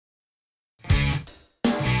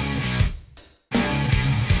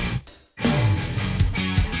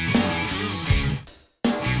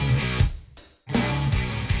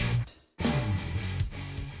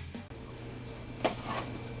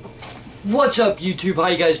What's up, YouTube? How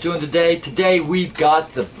you guys doing today? Today we've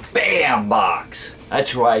got the BAM box.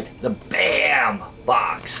 That's right, the BAM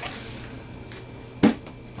box.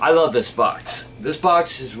 I love this box. This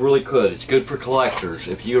box is really good. It's good for collectors.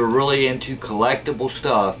 If you're really into collectible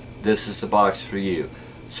stuff, this is the box for you.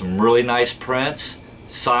 Some really nice prints,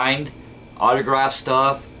 signed, autographed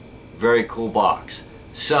stuff. Very cool box.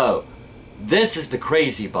 So, this is the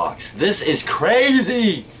crazy box. This is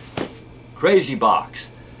crazy! Crazy box.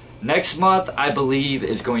 Next month, I believe,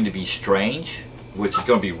 is going to be Strange, which is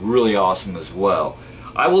going to be really awesome as well.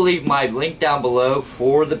 I will leave my link down below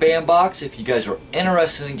for the BAM box. If you guys are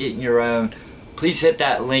interested in getting your own, please hit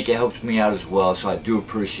that link. It helps me out as well, so I do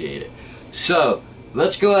appreciate it. So,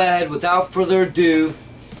 let's go ahead, without further ado,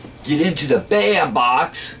 get into the BAM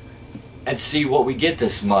box and see what we get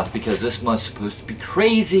this month, because this month's supposed to be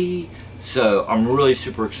crazy. So, I'm really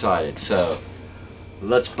super excited. So,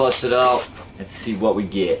 let's bust it out and see what we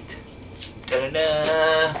get.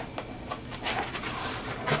 Da-da-da.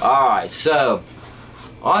 Alright, so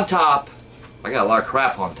on top, I got a lot of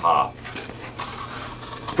crap on top.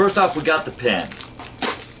 First off, we got the pen.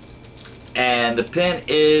 And the pen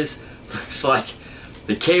is looks like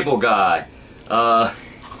the Cable Guy.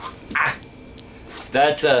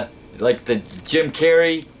 That's like the Jim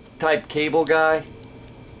Carrey type Cable Guy,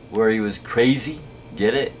 where he was crazy.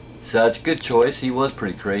 Get it? So that's a good choice. He was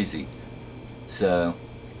pretty crazy. So,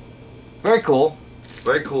 very cool.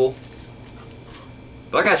 Very cool.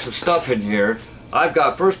 But I got some stuff in here. I've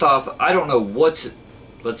got, first off, I don't know what's,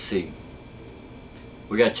 let's see.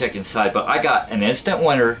 We got to check inside, but I got an instant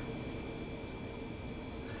winner.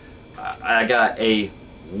 I got a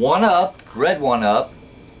 1-Up, red 1-Up.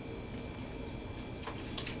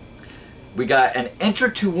 We got an Enter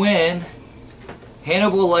to Win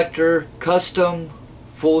Hannibal Lecter custom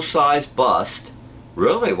full-size bust.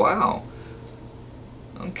 Really? Wow.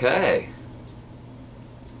 Okay.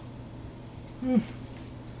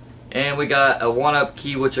 And we got a 1-Up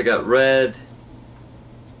key, which I got red.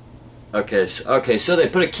 Okay, so they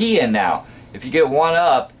put a key in now. If you get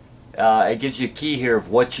 1-Up, it gives you a key here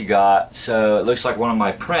of what you got. So it looks like one of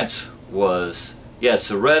my prints was, yes,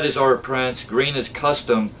 so red is art prints, green is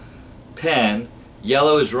custom pen,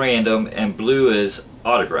 yellow is random, and blue is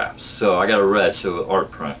autographs. So I got a red, so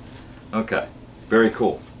art print. Okay, very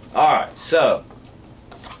cool. Alright, so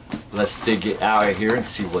let's dig it out of here and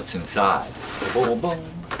see what's inside. Boom, boom.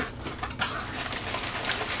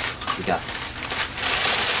 We got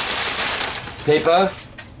paper.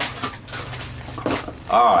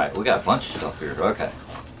 Alright, we got a bunch of stuff here. Okay,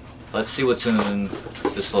 let's see what's in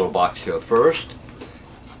this little box here first.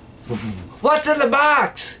 What's in the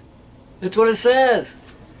box? That's what it says.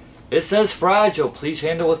 It says fragile. Please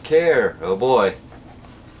handle with care. Oh boy.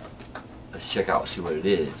 Let's check out, see what it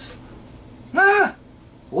is. Ah!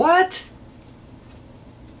 What?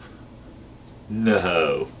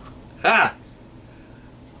 No. Ha!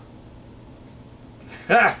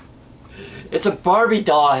 Ha! It's a Barbie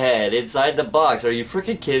doll head inside the box. Are you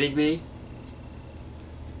freaking kidding me?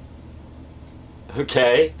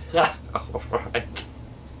 Okay. Alright.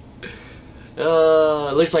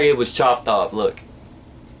 It looks like it was chopped off. Look.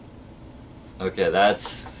 Okay,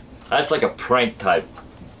 that's like a prank type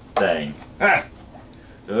thing. Ah.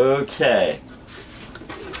 Okay.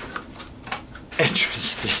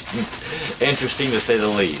 Interesting. Interesting to say the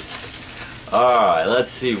least. Alright,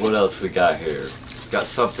 let's see what else we got here. It's got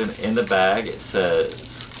something in the bag. It says,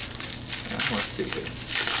 let's see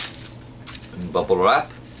here. Bubble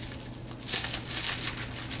wrap.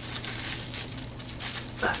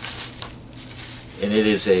 And it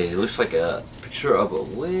is it looks like a picture of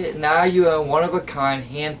a, now you own one-of-a-kind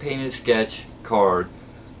hand-painted sketch card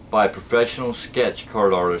by professional sketch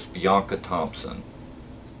card artist Bianca Thompson.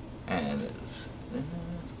 And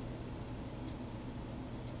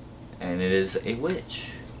it is a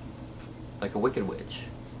witch, like a wicked witch.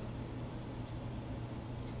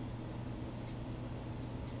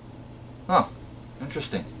 Huh,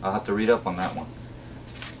 interesting. I'll have to read up on that one.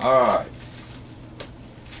 Alright.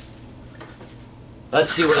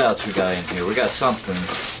 Let's see what else we got in here. We got something.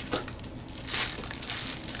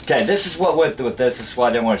 Okay, this is what went with this. This is why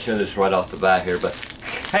I didn't want to show this right off the bat here, but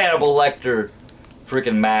Hannibal Lecter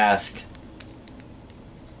freaking mask.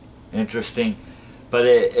 Interesting. But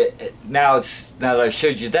now that I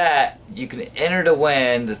showed you that, you can enter to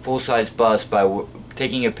win the full-size bust by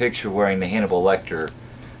taking a picture wearing the Hannibal Lecter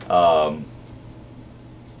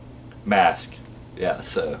mask. Yeah,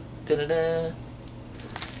 so da-da-da.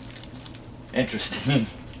 Interesting.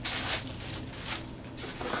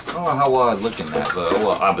 I don't know how well I look in that, but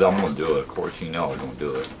well, I'm going to do it. Of course, you know I'm going to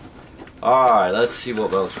do it. Alright, let's see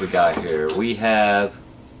what else we got here. We have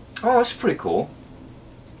Oh, that's pretty cool.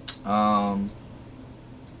 Oh,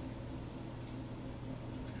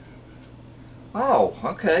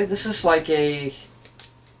 okay. This is like an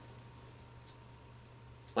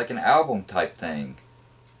album type thing,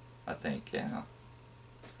 I think. Yeah.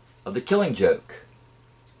 Of The Killing Joke.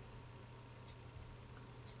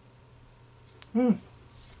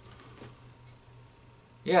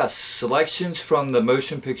 Yes, selections from the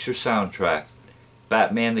motion picture soundtrack,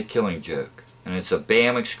 Batman the Killing Joke. And it's a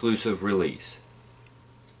BAM exclusive release.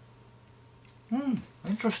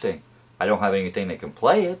 Interesting. I don't have anything that can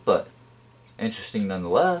play it, but interesting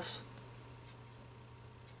nonetheless.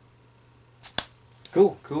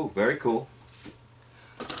 Cool, cool, very cool.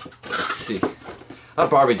 Let's see. Our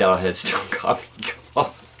Barbie doll head still got me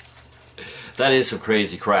going. That is some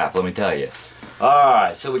crazy crap, let me tell you.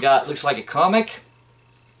 Alright, so we got, looks like a comic,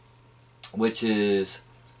 which is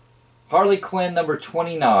Harley Quinn number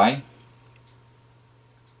 29.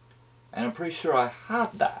 And I'm pretty sure I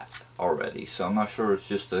have that already, so I'm not sure it's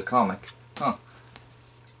just a comic. Huh.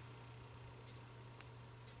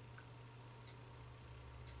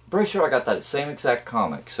 Pretty sure I got that same exact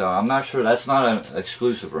comic, so I'm not sure. That's not an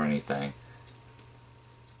exclusive or anything.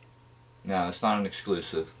 No, it's not an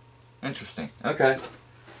exclusive. Interesting. Okay.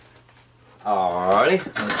 Alrighty.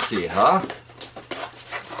 Let's see, huh?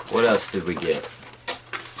 What else did we get?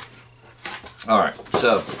 Alright,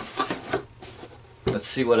 so let's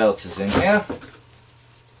see what else is in here.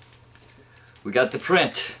 We got the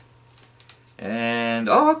print. And,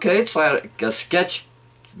 oh, okay, it's like a sketch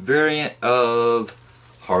variant of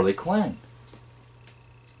Harley Quinn.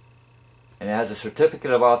 And it has a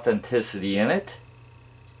certificate of authenticity in it.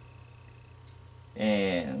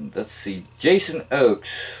 And, let's see, Jason Oakes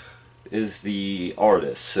is the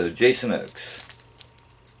artist. So, Jason Oakes.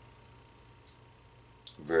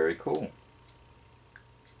 Very cool.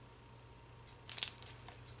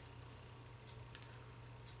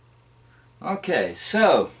 Okay,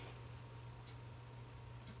 so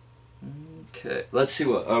let's see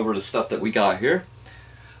what over the stuff that we got here.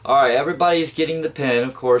 Alright, everybody's getting the pen.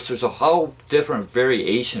 Of course, there's a whole different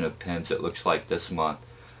variation of pens, it looks like, this month.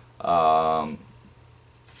 Of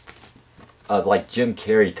like Jim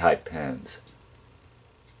Carrey type pens.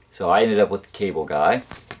 So I ended up with the Cable Guy.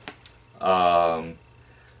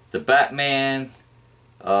 The Batman,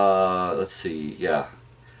 let's see, yeah.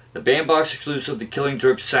 The Bandbox exclusive, The Killing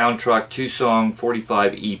Joke soundtrack, 2-song,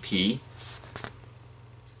 45 EP.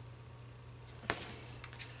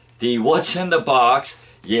 The What's in the Box,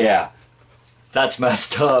 yeah, that's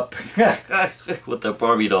messed up. With the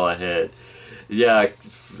Barbie doll head. Yeah,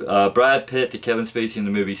 Brad Pitt to Kevin Spacey in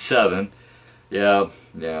the movie Seven. Yeah.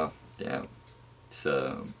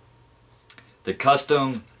 So, the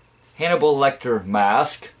custom Hannibal Lecter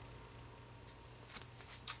mask.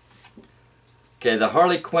 Okay, the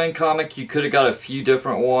Harley Quinn comic, you could have got a few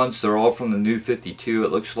different ones. They're all from the New 52,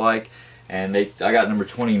 it looks like. And I got number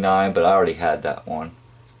 29, but I already had that one.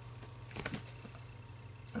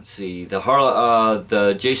 Let's see,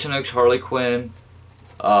 the Jason Oakes Harley Quinn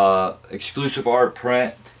exclusive art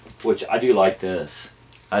print, which I do like this.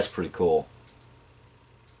 That's pretty cool.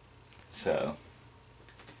 So,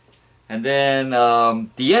 and then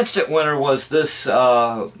the instant winner was this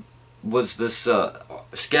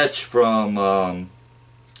sketch from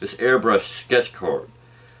this airbrush sketch card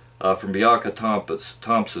from Bianca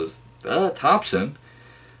Thompson.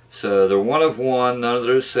 So they're one of one, none of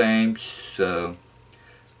them are the same. So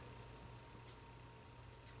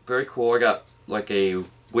very cool. I got like a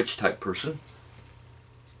witch type person.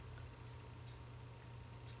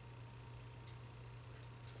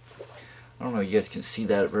 I don't know if you guys can see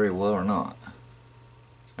that very well or not.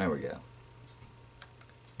 There we go.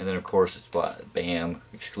 And then of course it's what, BAM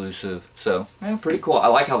exclusive. So, yeah, pretty cool. I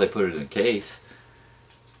like how they put it in the case.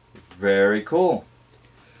 Very cool.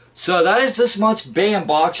 So that is this month's BAM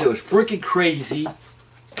box. It was freaking crazy.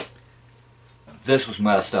 This was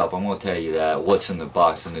messed up, I'm going to tell you that. What's in the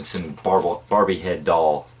box, and it's in Barbie head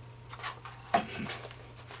doll.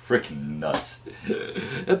 Freaking nuts.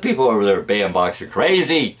 The people over there at BAM box are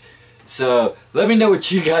crazy. So let me know what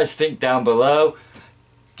you guys think down below.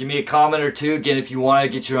 Give me a comment or two. Again, if you want to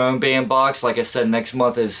get your own BAM box, like I said, next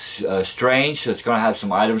month is Strange, so it's going to have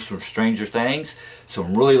some items from Stranger Things. So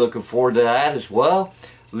I'm really looking forward to that as well.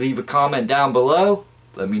 Leave a comment down below.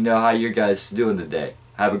 Let me know how you guys are doing today.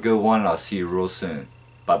 Have a good one, and I'll see you real soon.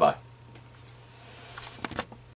 Bye-bye.